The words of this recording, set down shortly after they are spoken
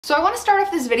So I want to start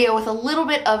off this video with a little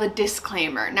bit of a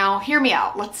disclaimer. Now hear me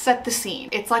out, let's set the scene.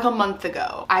 It's like a month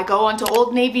ago. I go onto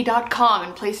oldnavy.com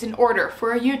and place an order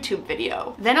for a YouTube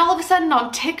video. Then all of a sudden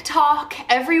on TikTok,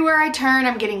 everywhere I turn,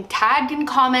 I'm getting tagged in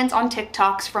comments on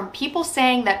TikToks from people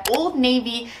saying that Old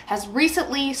Navy has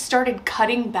recently started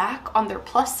cutting back on their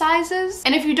plus sizes.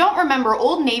 And if you don't remember,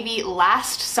 Old Navy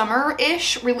last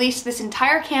summer-ish released this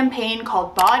entire campaign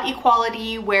called Bod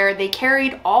Equality where they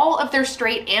carried all of their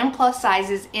straight and plus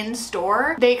sizes in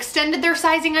store. They extended their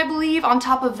sizing, I believe, on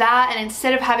top of that, and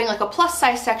instead of having like a plus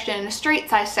size section and a straight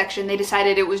size section, they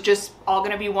decided it was just all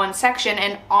gonna be one section.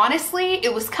 And honestly,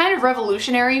 it was kind of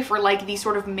revolutionary for like the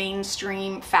sort of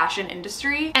mainstream fashion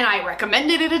industry, and I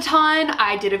recommended it a ton.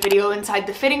 I did a video inside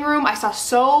the fitting room. I saw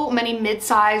so many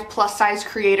mid-size, plus size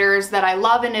creators that I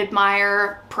love and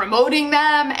admire promoting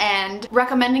them and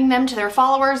recommending them to their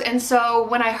followers. And so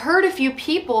when I heard a few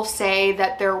people say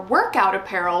that their workout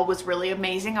apparel was really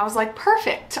amazing, I was like,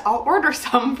 perfect, I'll order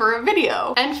some for a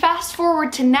video. And fast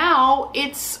forward to now,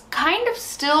 it's kind of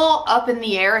still up in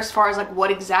the air as far as like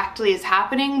what exactly is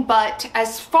happening, but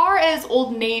as far as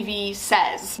Old Navy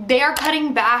says, they are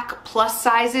cutting back plus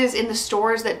sizes in the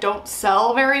stores that don't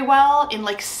sell very well in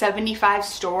like 75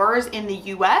 stores in the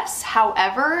US.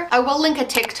 However, I will link a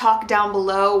TikTok down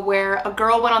below where a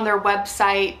girl went on their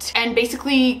website and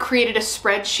basically created a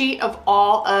spreadsheet of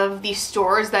all of the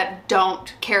stores that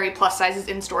don't carry plus sizes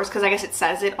in stores, because I guess it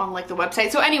says it on like the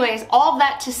website. So anyways, all of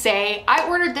that to say, I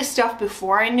ordered this stuff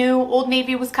before I knew Old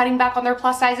Navy was cutting back on their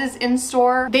plus sizes in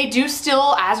store. They do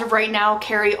still, as of right now,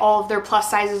 carry all of their plus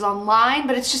sizes online,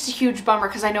 but it's just a huge bummer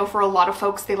because I know for a lot of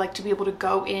folks, they like to be able to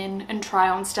go in and try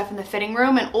on stuff in the fitting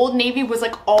room, and Old Navy was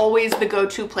like always the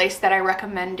go-to place that I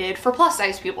recommended for plus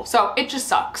size people. So it just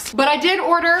sucks. But I did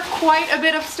order quite a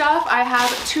bit of stuff. I have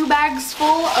 2 bags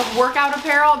full of workout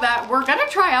apparel that we're gonna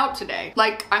try out today.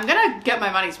 Like, I'm gonna get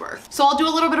my money's worth. So I'll do a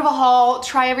little bit of a haul,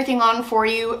 try everything on for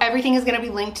you. Everything is gonna be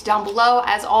linked down below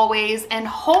as always, and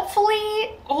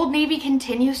hopefully Old Navy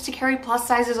continues to carry plus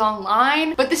sizes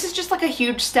online, but this is just like a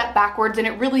huge step backwards and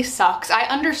it really sucks. I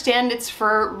understand it's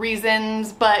for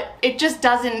reasons, but it just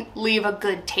doesn't leave a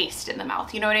good taste in the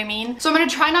mouth, you know what I mean? So I'm gonna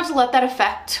try not to let that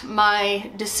affect my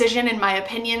decision and my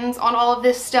opinions on all of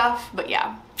this stuff, but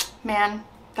yeah, man,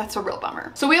 that's a real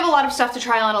bummer. So we have a lot of stuff to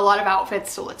try on, a lot of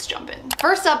outfits, so let's jump in.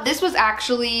 First up, this was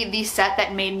actually the set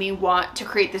that made me want to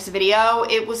create this video.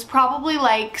 It was probably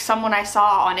like someone I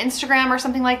saw on Instagram or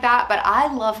something like that, but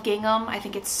I love gingham. I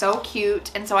think it's so cute.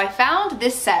 And so I found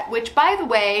this set, which by the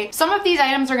way, some of these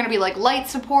items are gonna be like light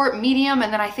support, medium,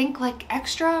 and then I think like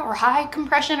extra or high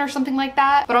compression or something like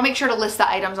that. But I'll make sure to list the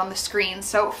items on the screen.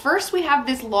 So first we have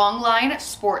this long line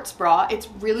sports bra. It's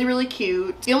really, really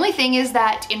cute. The only thing is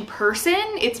that in person,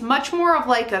 it's much more of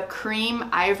like a cream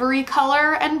ivory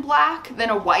color and black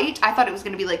than a white. I thought it was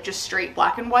gonna be like just straight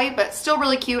black and white, but still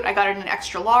really cute. I got it in an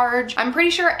extra large. I'm pretty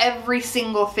sure every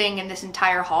single thing in this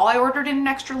entire haul I ordered in an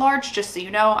extra large, just so you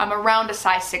know. I'm around a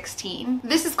size 16.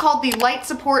 This is called the Light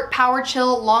Support Power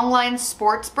Chill Long Line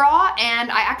Sports Bra, and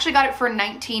I actually got it for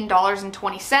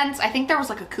 $19.20. I think there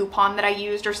was like a coupon that I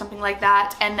used or something like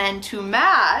that. And then to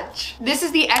match, this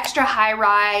is the extra high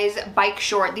rise bike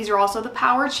short. These are also the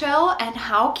Power Chill, and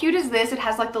how cute is this? It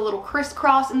has like the little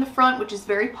crisscross in the front, which is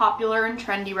very popular and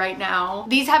trendy right now.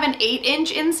 These have an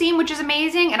 8-inch inseam, which is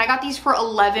amazing, and I got these for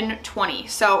 $11.20.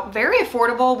 So very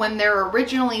affordable when they're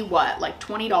originally what, like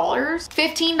 $20?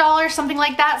 $15, something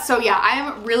like that. So yeah,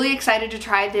 I'm really excited to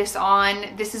try this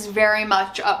on. This is very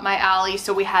much up my alley,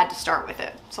 so we had to start with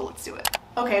it. So let's do it.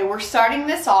 Okay, we're starting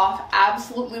this off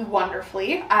absolutely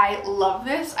wonderfully. I love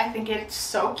this. I think it's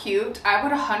so cute. I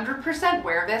would 100%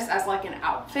 wear this as like an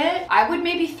outfit. I would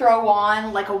maybe throw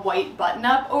on like a white button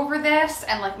up over this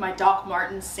and like my Doc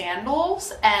Martens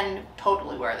sandals and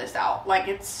totally wear this out. Like,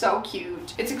 it's so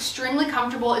cute. It's extremely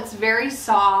comfortable. It's very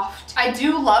soft. I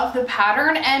do love the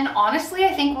pattern, and honestly,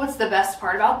 I think what's the best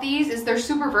part about these is they're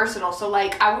super versatile. So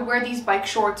like, I would wear these bike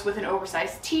shorts with an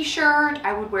oversized t-shirt.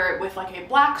 I would wear it with like a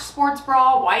black sports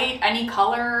bra, white, any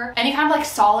color, any kind of like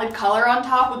solid color on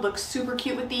top would look super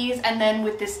cute with these. And then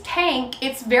with this tank,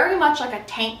 it's very much like a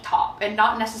tank top and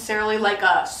not necessarily like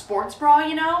a sports bra,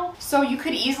 you know? So you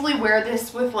could easily wear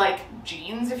this with like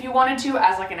jeans if you wanted to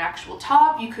as like an actual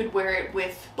top. You could wear it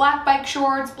with black bike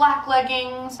shorts, black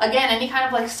leggings, again, any kind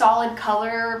of like solid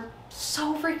color.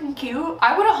 So freaking cute.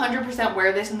 I would 100%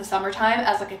 wear this in the summertime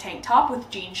as like a tank top with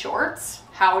jean shorts.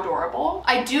 How adorable.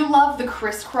 I do love the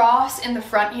crisscross in the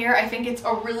front here. I think it's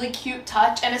a really cute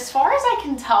touch. And as far as I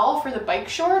can tell for the bike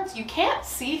shorts, you can't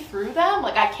see through them.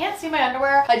 Like I can't see my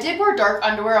underwear. I did wear dark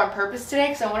underwear on purpose today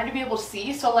because I wanted to be able to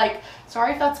see. So like,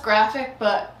 sorry if that's graphic,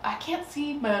 but I can't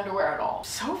see my underwear at all.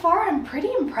 So far, I'm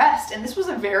pretty impressed. And this was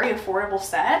a very affordable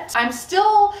set. I'm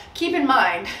still, keep in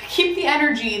mind, keep the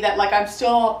energy that like I'm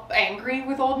still angry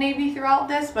with Old Navy throughout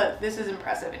this, but this is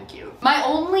impressive and cute. My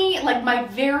only, like my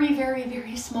very, very,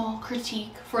 very small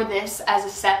critique for this as a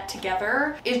set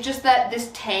together is just that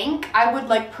this tank, I would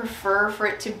like prefer for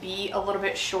it to be a little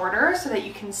bit shorter so that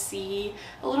you can see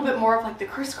a little bit more of like the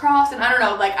crisscross. And I don't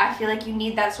know, like I feel like you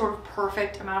need that sort of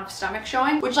perfect amount of stomach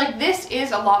showing, which like this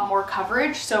is a lot more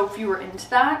coverage. So if you were into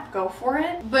that, go for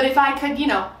it. But if I could, you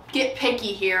know, get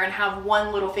picky here and have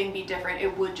one little thing be different,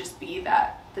 it would just be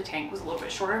that the tank was a little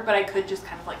bit shorter, but I could just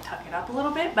kind of like tuck it up a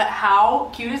little bit. But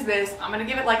how cute is this? I'm gonna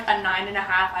give it like a 9.5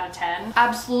 out of 10.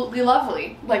 Absolutely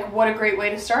lovely. Like what a great way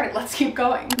to start it. Let's keep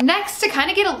going. Next, to kind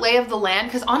of get a lay of the land,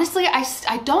 because honestly,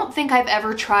 I don't think I've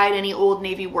ever tried any Old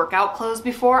Navy workout clothes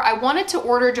before. I wanted to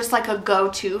order just like a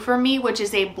go-to for me, which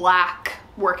is a black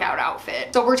workout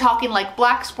outfit. So we're talking like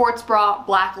black sports bra,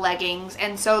 black leggings.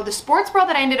 And so the sports bra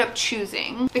that I ended up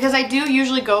choosing, because I do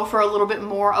usually go for a little bit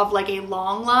more of like a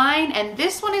long line, and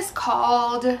this one is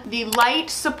called the Light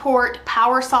Support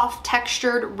Power Soft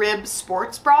Textured Rib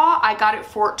Sports Bra. I got it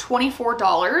for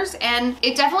 $24, and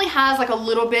it definitely has like a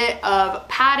little bit of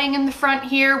padding in the front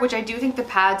here, which I do think the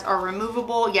pads are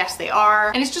removable. Yes, they are.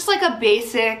 And it's just like a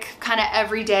basic kind of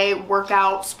everyday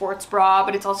workout sports bra,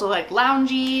 but it's also like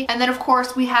loungy. And then of course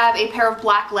we have a pair of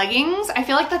black leggings. I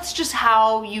feel like that's just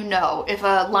how you know if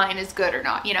a line is good or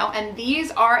not, you know? And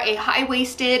these are a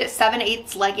high-waisted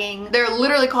 7/8 legging. They're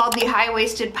literally called the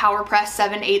high-waisted Power Press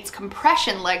 7/8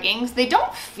 compression leggings. They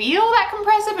don't feel that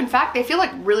compressive. In fact, they feel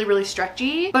like really, really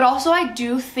stretchy. But also I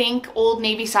do think Old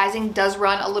Navy sizing does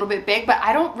run a little bit big, but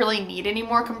I don't really need any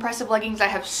more compressive leggings. I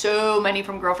have so many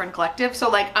from Girlfriend Collective, so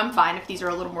like I'm fine if these are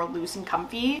a little more loose and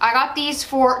comfy. I got these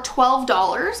for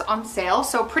 $12 on sale,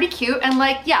 so pretty cute. And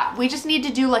like, yeah, we just need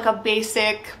to do like a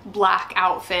basic black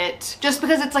outfit just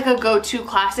because it's like a go-to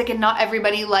classic and not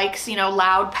everybody likes, you know,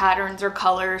 loud patterns or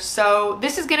colors. So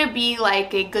this is gonna be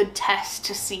like a good test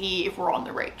to see if we're on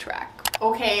the right track.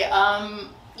 Okay,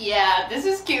 yeah, this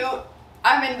is cute.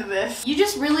 I'm into this. You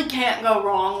just really can't go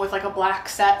wrong with like a black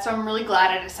set, so I'm really glad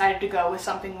I decided to go with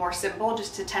something more simple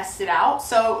just to test it out.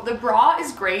 So the bra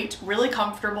is great, really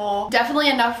comfortable, definitely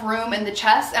enough room in the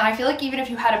chest, and I feel like even if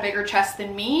you had a bigger chest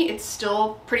than me, it's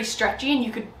still pretty stretchy and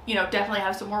you could, you know, definitely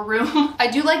have some more room. I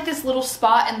do like this little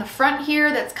spot in the front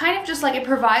here that's kind of just like, it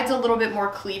provides a little bit more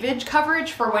cleavage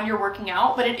coverage for when you're working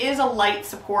out, but it is a light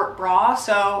support bra,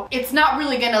 so it's not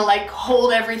really gonna like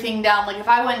hold everything down. Like if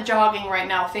I went jogging right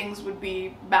now, things would be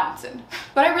bouncing.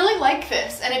 But I really like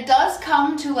this, and it does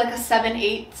come to like a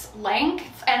 7/8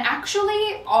 length, and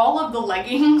actually all of the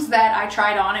leggings that I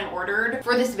tried on and ordered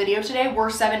for this video today were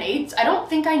 7/8. I don't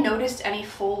think I noticed any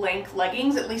full length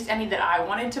leggings, at least any that I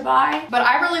wanted to buy, but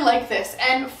I really like this.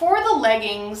 And for the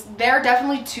leggings, they're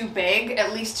definitely too big,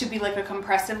 at least to be like a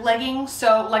compressive legging.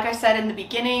 So like I said in the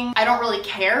beginning, I don't really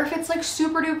care if it's like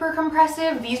super duper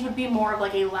compressive. These would be more of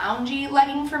like a loungy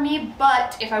legging for me,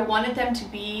 but if I wanted them to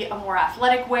be a more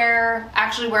athletic wear,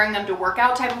 actually wearing them to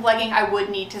workout type of legging, I would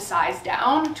need to size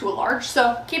down to a large.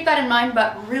 So keep that in mind,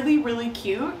 but really, really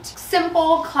cute.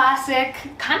 Simple, classic,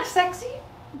 kind of sexy,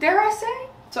 dare I say?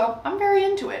 So I'm very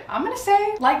into it. I'm gonna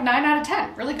say like 9 out of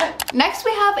 10, really good. Next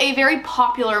we have a very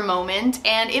popular moment,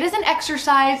 and it is an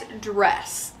exercise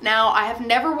dress. Now, I have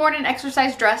never worn an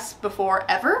exercise dress before,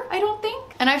 ever, I don't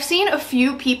think. And I've seen a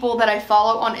few people that I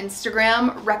follow on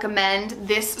Instagram recommend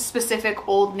this specific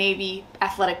Old Navy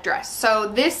athletic dress. So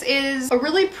this is a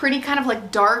really pretty kind of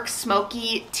like dark,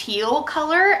 smoky teal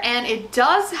color, and it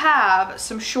does have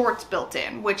some shorts built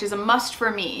in, which is a must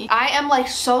for me. I am like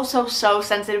so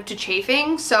sensitive to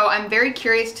chafing, so I'm very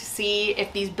curious to see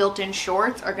if these built-in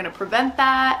shorts are gonna prevent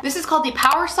that. This is called the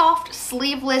Power Soft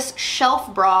Sleeveless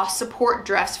Shelf Bra Support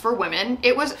Dress for women.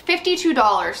 It was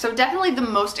 $52, so definitely the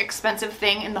most expensive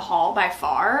thing in the haul by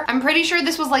far. I'm pretty sure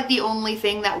this was like the only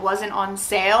thing that wasn't on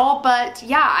sale, but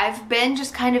yeah, I've been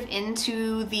just kind of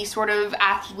into the sort of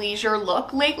athleisure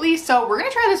look lately, so we're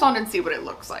gonna try this on and see what it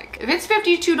looks like. If it's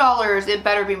 $52, it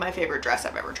better be my favorite dress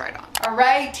I've ever tried on. All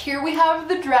right, here we have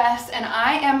the dress, and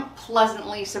I am pleasantly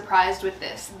pleasantly surprised with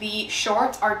this. The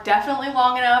shorts are definitely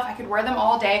long enough. I could wear them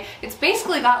all day. It's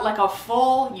basically got like a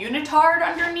full unitard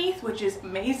underneath, which is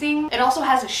amazing. It also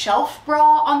has a shelf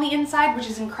bra on the inside, which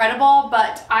is incredible,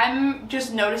 but I'm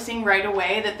just noticing right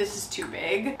away that this is too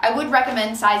big. I would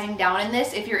recommend sizing down in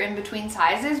this if you're in between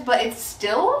sizes, but it's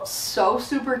still so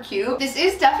super cute. This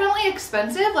is definitely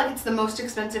expensive. Like, it's the most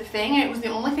expensive thing, and it was the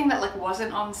only thing that like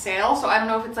wasn't on sale, so I don't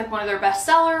know if it's like one of their best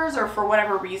sellers or for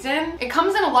whatever reason. It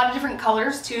comes in a lot of different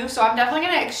colors too, so I'm definitely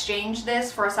gonna exchange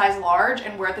this for a size large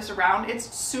and wear this around.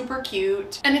 It's super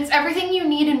cute, and it's everything you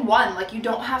need in one. Like, you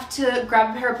don't have to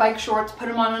grab a pair of bike shorts, put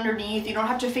them on underneath. You don't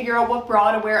have to figure out what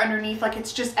bra to wear underneath. Like,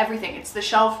 it's just everything. It's the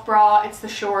shelf bra, it's the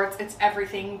shorts, it's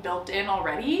everything built in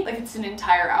already. Like, it's an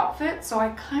entire outfit, so I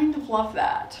kind of love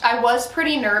that. I was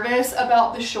pretty nervous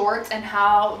about the shorts and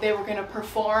how they were gonna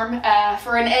perform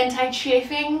for an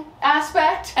anti-chafing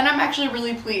aspect, and I'm actually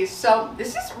really pleased. So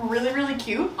this is really, really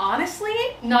cute. Honestly,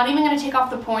 not even gonna take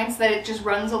off the points that it just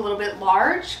runs a little bit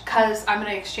large, because I'm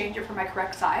gonna exchange it for my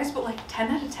correct size, but like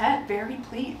 10 out of 10, very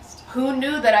pleased. Who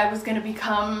knew that I was gonna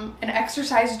become an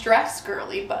exercise dress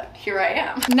girly, but here I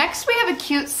am. Next we have a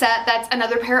cute set that's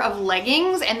another pair of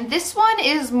leggings, and this one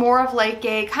is more of like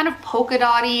a kind of polka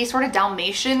dotty sort of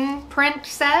Dalmatian print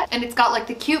set, and it's got like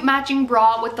the cute matching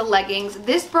bra with the leggings.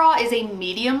 This bra is a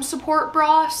medium support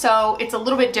bra, so it's a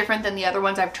little bit different than the other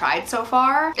ones I've tried so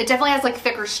far. It definitely has like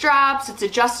thicker straps, it's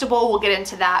adjustable, we'll get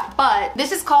into that, but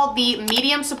this is called the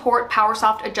medium support Power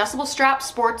Soft adjustable strap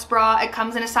sports bra. It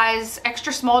comes in a size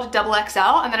extra small to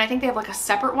XL, and then I think they have like a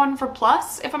separate one for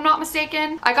plus, if I'm not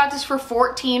mistaken. I got this for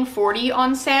 $14.40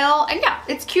 on sale, and yeah,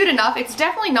 it's cute enough. It's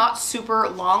definitely not super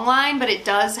long line, but it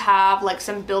does have like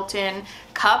some built-in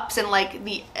cups and like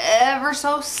the ever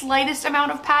so slightest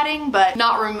amount of padding, but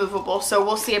not removable, so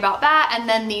we'll see about that. And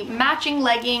then the matching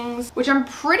leggings, which I'm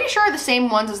pretty sure are the same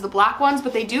ones as the black ones,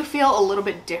 but they do feel a little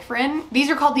bit different. These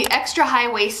are called the extra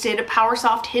high-waisted Power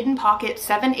Soft hidden pocket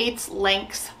 7/8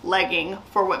 length legging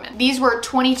for women. These were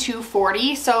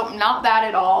 $22.40, so not bad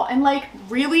at all, and like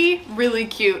really, really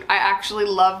cute. I actually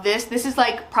love this. This is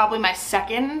like probably my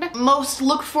second most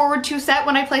looked forward to set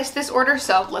when I placed this order,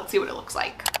 so let's see what it looks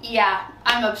like. Yeah,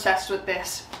 I'm obsessed with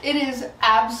this. It is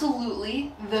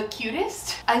absolutely the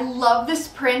cutest. I love this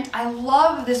print. I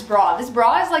love this bra. This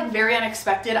bra is like very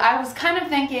unexpected. I was kind of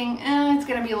thinking, it's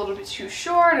gonna be a little bit too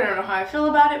short. I don't know how I feel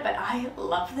about it, but I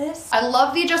love this. I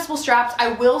love the adjustable straps.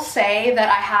 I will say that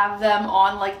I have them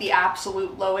on like the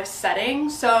absolute lowest setting,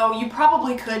 so you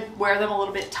probably could wear them a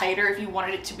little bit tighter if you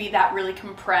wanted it to be that really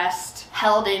compressed,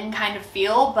 held in kind of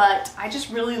feel, but I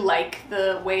just really like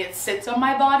the way it sits on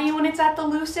my body when it's at the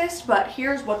loosest. But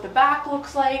here's what the back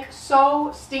looks like.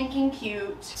 So stinking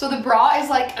cute. So the bra is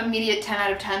like immediate 10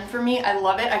 out of 10 for me. I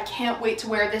love it. I can't wait to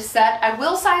wear this set. I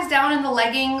will size down in the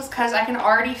leggings because I can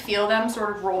already feel them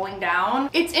sort of rolling down.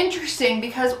 It's interesting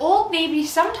because Old Navy,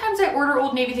 sometimes I order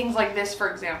Old Navy things like this, for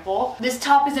example. This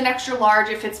top is an extra large,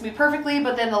 it fits me perfectly,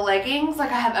 but then the leggings,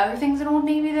 like I have other things in Old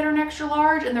Navy that are an extra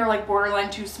large and they're like borderline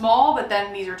too small, but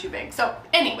then these are too big. So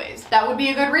anyways, that would be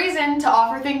a good reason to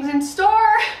offer things in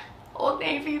store. Old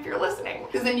Navy, if you're listening,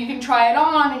 because then you can try it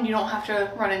on and you don't have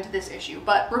to run into this issue.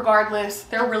 But regardless,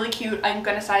 they're really cute. I'm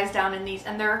gonna size down in these,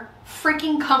 and they're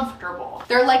freaking comfortable.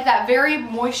 They're like that very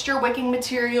moisture wicking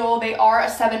material. They are a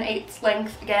 7/8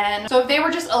 length again. So if they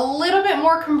were just a little bit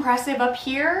more compressive up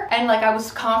here, and like I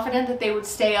was confident that they would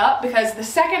stay up, because the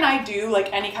second I do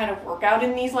like any kind of workout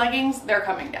in these leggings, they're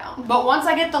coming down. But once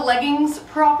I get the leggings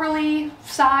properly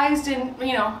sized and,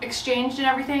 you know, exchanged and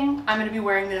everything, I'm gonna be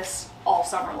wearing this all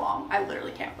summer long. I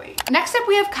literally can't wait. Next up,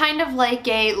 we have kind of like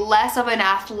a less of an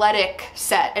athletic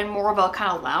set and more of a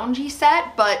kind of loungy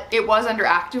set, but it was under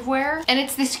activewear. And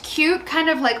it's this cute kind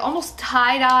of like almost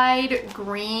tie-dyed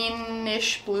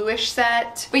greenish bluish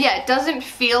set. But yeah, it doesn't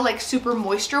feel like super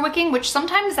moisture wicking, which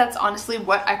sometimes that's honestly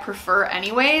what I prefer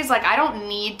anyways. Like I don't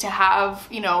need to have,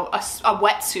 you know, a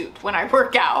wetsuit when I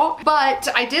work out. But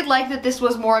I did like that this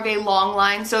was more of a long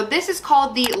line. So this is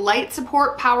called the Light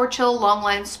Support Power Chill Long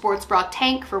Line Sports Bra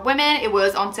Tank for women. It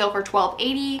was on sale for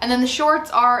 $12.80. And then the shorts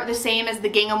are the same as the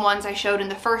gingham ones I showed in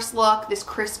the first look. This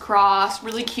crisscross,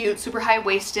 really cute, super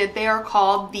high-waisted. They are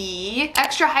called the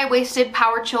Extra High-Waisted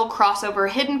Power Chill Crossover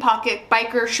Hidden Pocket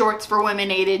Biker Shorts for Women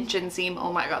 8-inch inseam.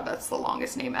 Oh my god, that's the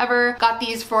longest name ever. Got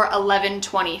these for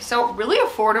 $11.20. So really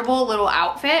affordable little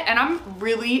outfit, and I'm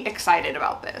really excited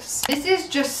about this. This is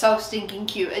just so stinking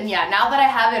cute. And yeah, now that I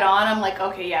have it on, I'm like,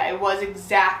 okay, yeah, it was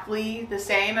exactly the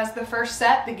same as the first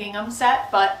set, the gingham gingham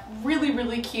set, but really,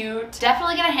 really cute.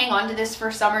 Definitely gonna hang on to this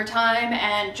for summertime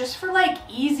and just for like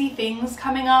easy things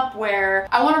coming up where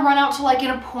I want to run out to like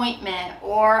an appointment,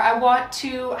 or I want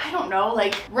to, I don't know,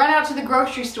 like run out to the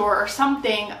grocery store or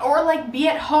something, or like be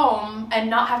at home and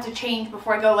not have to change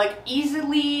before I go. Like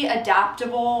easily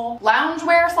adaptable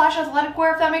loungewear slash athletic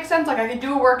wear, if that makes sense. Like I could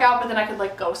do a workout, but then I could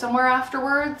like go somewhere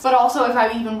afterwards. But also if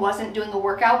I even wasn't doing a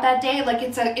workout that day, like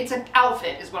it's an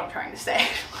outfit is what I'm trying to say.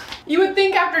 You would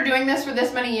think after doing this for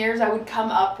this many years I would come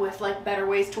up with like better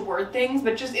ways to word things,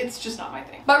 but it's just not my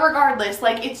thing. But regardless,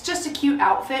 like it's just a cute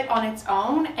outfit on its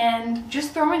own, and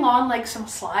just throwing on like some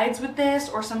slides with this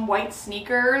or some white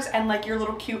sneakers and like your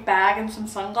little cute bag and some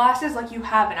sunglasses, like you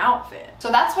have an outfit.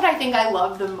 So that's what I think I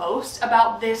love the most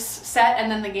about this set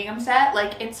and then the gingham set.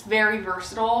 Like it's very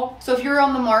versatile. So if you're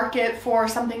on the market for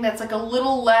something that's like a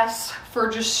little less for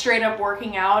just straight up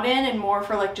working out in and more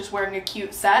for like just wearing a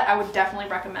cute set, I would definitely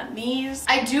recommend these.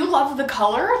 I do love the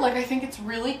color. Like I think it's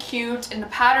really cute and the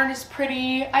pattern is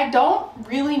pretty. I don't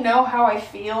really know how I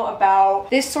feel about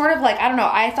this sort of like, I don't know,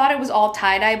 I thought it was all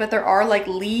tie-dye, but there are like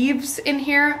leaves in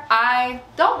here. I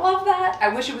don't love that.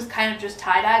 I wish it was kind of just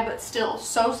tie-dye, but still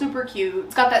so super cute.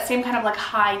 It's got that same kind of like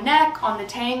high neck on the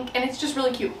tank, and it's just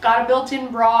really cute. Got a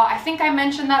built-in bra. I think I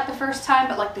mentioned that the first time,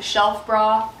 but like the shelf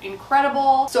bra,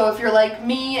 incredible. So if you're like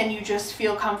me and you just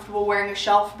feel comfortable wearing a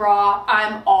shelf bra,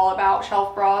 I'm all about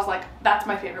shelf bras. Like that's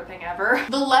my favorite thing ever.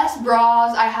 The less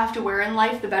bras I have to wear in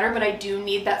life, the better, but I do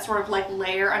need that sort of like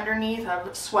layer underneath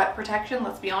of sweat protection,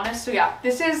 let's be honest. So yeah,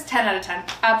 this is 10 out of 10.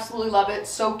 Absolutely love it.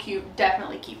 So cute.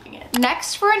 Definitely keeping it.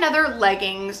 Next, for another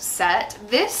leggings set,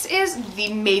 this is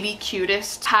the maybe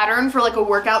cutest pattern for like a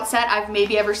workout set I've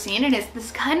maybe ever seen, and it's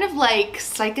this kind of like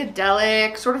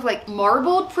psychedelic sort of like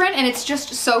marbled print, and it's just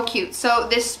so cute. So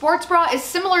this sports bra is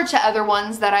similar to other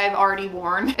ones that I've already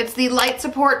worn. It's the Light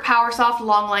Support Power Soft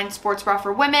Long Line Sports Bra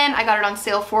for women. I got it on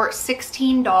sale for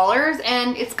 $16,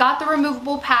 and it's got the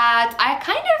removable pads. I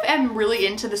kind of am really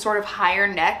into the sort of higher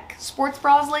neck sports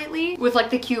bras lately, with like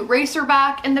the cute racer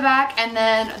back in the back and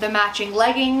then the matching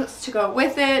leggings to go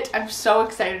with it. I'm so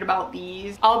excited about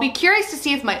these. I'll be curious to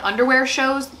see if my underwear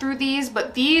shows through these,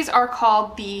 but these are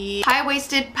called the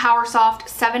high-waisted Power Soft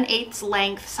 7/8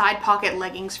 length side pocket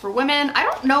leggings for women. I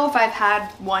don't know if I've had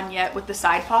one yet with the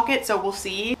side pocket, so we'll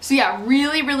see. So yeah,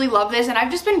 really, really love this, and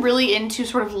I've just been really into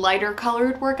sort of lighter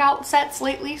colored workout sets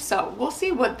lately, so we'll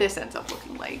see what this ends up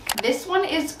looking like. This one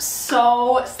is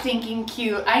so stinking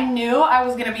cute. I knew I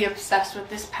was gonna be obsessed with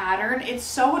this pattern. It's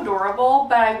so adorable,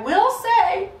 but I will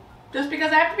say, just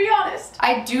because I have to be honest,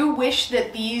 I do wish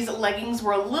that these leggings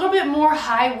were a little bit more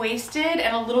high-waisted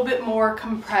and a little bit more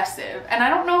compressive. And I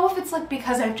don't know if it's like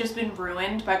because I've just been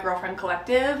ruined by Girlfriend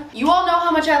Collective. You all know how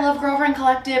much I love Girlfriend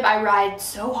Collective. I ride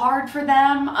so hard for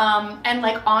them. And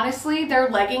like honestly, their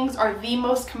leggings are the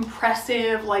most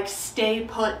compressive, like stay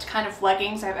put kind of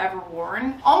leggings I've ever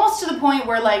worn. Almost to the point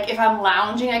where like if I'm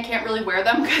lounging, I can't really wear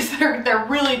them because they're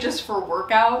really just for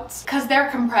workouts, because they're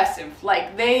compressive.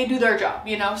 Like they do their job,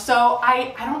 you know? So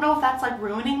I don't know if that's like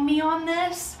ruining me on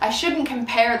this. I shouldn't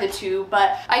compare the two,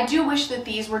 but I do wish that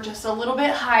these were just a little bit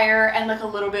higher and like a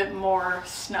little bit more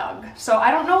snug. So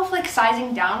I don't know if like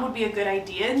sizing down would be a good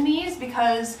idea in these,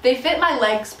 because they fit my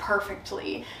legs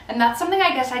perfectly. And that's something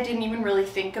I guess I didn't even really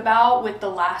think about with the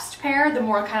last pair, the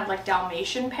more kind of like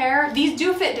Dalmatian pair. These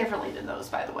do fit differently than those,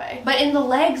 by the way. But in the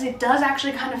legs, it does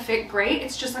actually kind of fit great.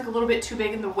 It's just like a little bit too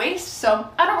big in the waist. So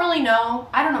I don't really know.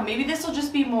 I don't know, maybe this will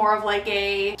just be more of like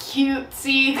a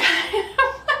cutesy kind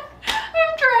of,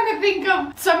 I'm trying to think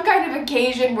of some kind of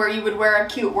occasion where you would wear a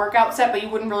cute workout set but you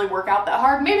wouldn't really work out that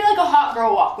hard. Maybe like a hot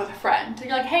girl walk with a friend. You're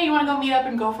like, hey, you want to go meet up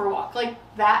and go for a walk? Like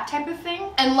that type of thing.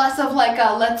 And less of like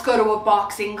a let's go to a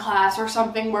boxing class or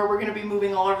something where we're going to be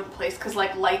moving all over the place, because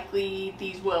like likely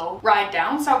these will ride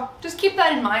down. So just keep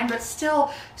that in mind, but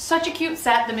still such a cute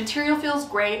set. The material feels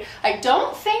great. I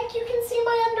don't think you can see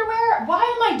my underwear. Why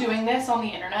am I doing this on the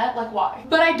internet? Like why?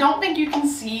 But I don't think you can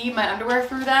see my underwear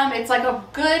through them. It's like a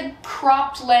good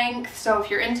cropped length. So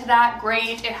if you're into that,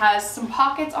 great. It has some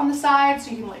pockets on the side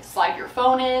so you can like slide your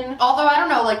phone in. Although I don't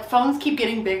know, like phones keep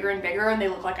getting bigger and bigger and they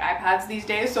look like iPads these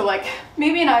days, so like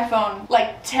maybe an iPhone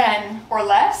like 10 or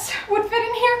less would fit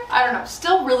in here. I don't know,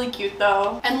 still really cute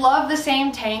though. And love the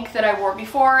same tank that I wore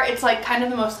before. It's like kind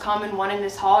of the most common one in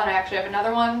this haul, and I actually have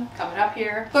another one coming up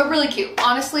here, but really cute.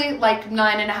 Honestly, like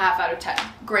 9.5 out of 10.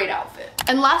 Great outfit.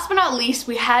 And last but not least,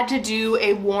 we had to do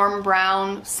a warm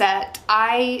brown set.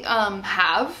 I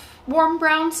have warm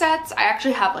brown sets. I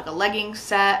actually have like a leggings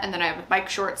set, and then I have a bike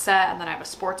short set, and then I have a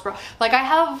sports bra. Like, I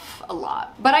have a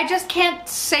lot, but I just can't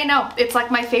say no. It's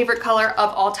like my favorite color of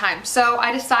all time. So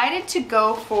I decided to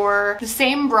go for the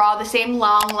same bra, the same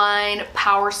long line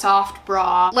Power Soft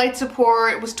bra. Light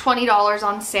support, it was $20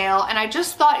 on sale, and I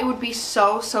just thought it would be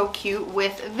so cute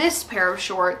with this pair of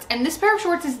shorts. And this pair of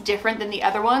shorts is different than the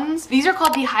other ones. These are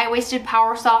called the high-waisted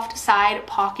Power Soft side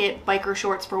pocket biker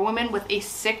shorts for women with a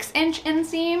 6-inch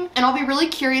inseam. And I'll be really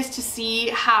curious to see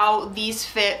how these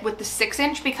fit with the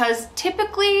 6-inch, because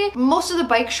typically most of the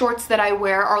bike shorts that I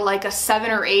wear are like a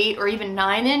 7 or 8 or even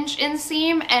 9-inch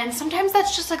inseam, and sometimes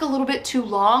that's just like a little bit too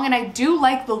long, and I do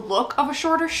like the look of a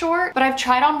shorter short, but I've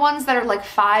tried on ones that are like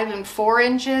 5 and 4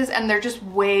 inches and they're just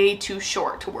way too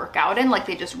short to work out in. Like,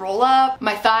 they just roll up.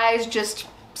 My thighs just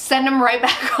send them right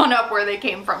back on up where they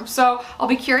came from. So I'll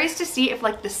be curious to see if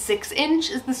like the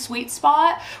 6-inch is the sweet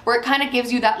spot, where it kind of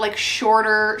gives you that like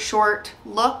shorter, short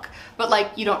look, but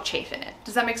like you don't chafe in it.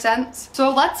 Does that make sense?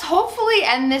 So let's hopefully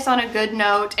end this on a good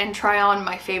note and try on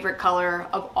my favorite color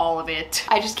of all of it.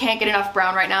 I just can't get enough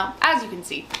brown right now, as you can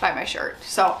see by my shirt.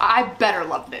 So I better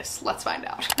love this. Let's find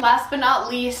out. Last but not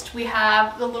least, we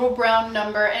have the little brown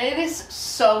number, and it is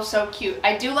so cute.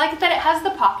 I do like that it has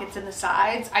the pockets in the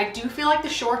sides. I do feel like the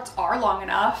shorts are long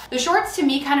enough. The shorts to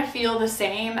me kind of feel the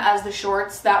same as the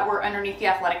shorts that were underneath the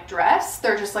athletic dress.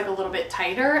 They're just like a little bit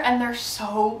tighter, and they're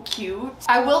so cute.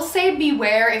 I will say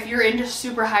beware if you're into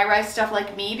super high-rise stuff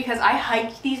like me, because I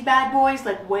hiked these bad boys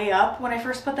like way up when I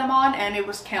first put them on, and it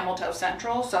was camel toe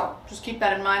central, so just keep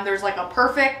that in mind. There's like a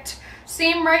perfect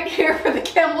seam right here for the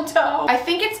camel toe. I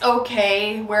think it's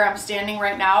okay where I'm standing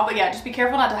right now, but yeah, just be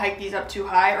careful not to hike these up too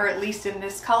high, or at least in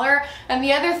this color. And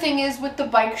the other thing is with the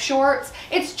bike shorts,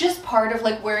 it's just part of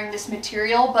like wearing this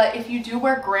material, but if you do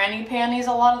wear granny panties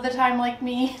a lot of the time like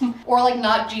me, or like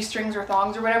not G-strings or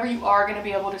thongs or whatever, you are gonna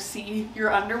be able to see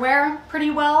your underwear pretty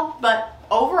well. But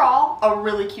overall, a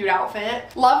really cute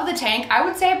outfit. Love the tank. I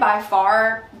would say by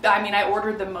far, I mean, I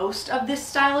ordered the most of this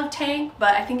style of tank,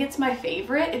 but I think it's my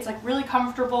favorite. It's like really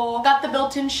comfortable. Got the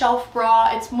built-in shelf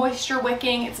bra. It's moisture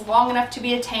wicking. It's long enough to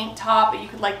be a tank top, but you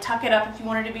could like tuck it up if you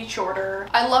wanted to be shorter.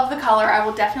 I love the color. I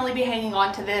will definitely be hanging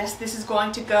on to this. This is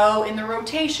going to go in the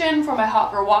rotation for my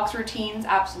hot girl walks routines,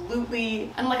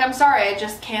 absolutely. And like, I'm sorry, I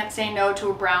just can't say no to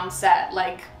a brown set.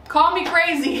 Like, call me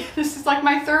crazy. This is like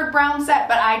my 3rd brown set,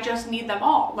 but I just need them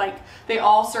all. Like, they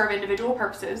all serve individual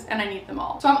purposes and I need them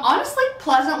all. So I'm honestly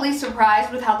pleasantly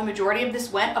surprised with how the majority of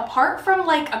this went, apart from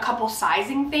like a couple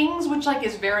sizing things, which like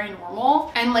is very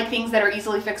normal, and like things that are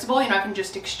easily fixable, you know, I can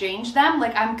just exchange them.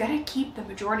 Like, I'm gonna keep the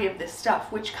majority of this stuff,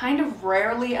 which kind of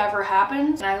rarely ever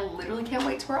happens, and I literally can't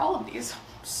wait to wear all of these.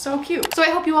 So cute. So I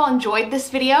hope you all enjoyed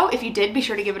this video. If you did, be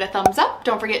sure to give it a thumbs up.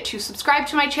 Don't forget to subscribe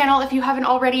to my channel if you haven't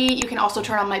already. You can also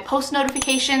turn on my post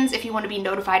notifications if you want to be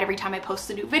notified every time I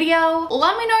post a new video.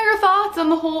 Let me know your thoughts on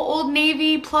the whole Old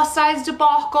Navy plus size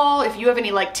debacle. If you have any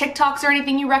like TikToks or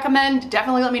anything you recommend,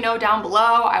 definitely let me know down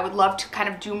below. I would love to kind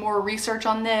of do more research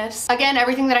on this. Again,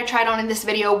 everything that I tried on in this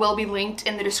video will be linked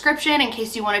in the description in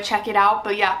case you want to check it out.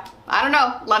 But yeah, I don't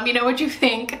know. Let me know what you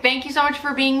think. Thank you so much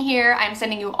for being here. I'm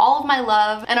sending you all of my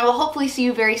love, and I will hopefully see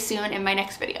you very soon in my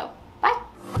next video.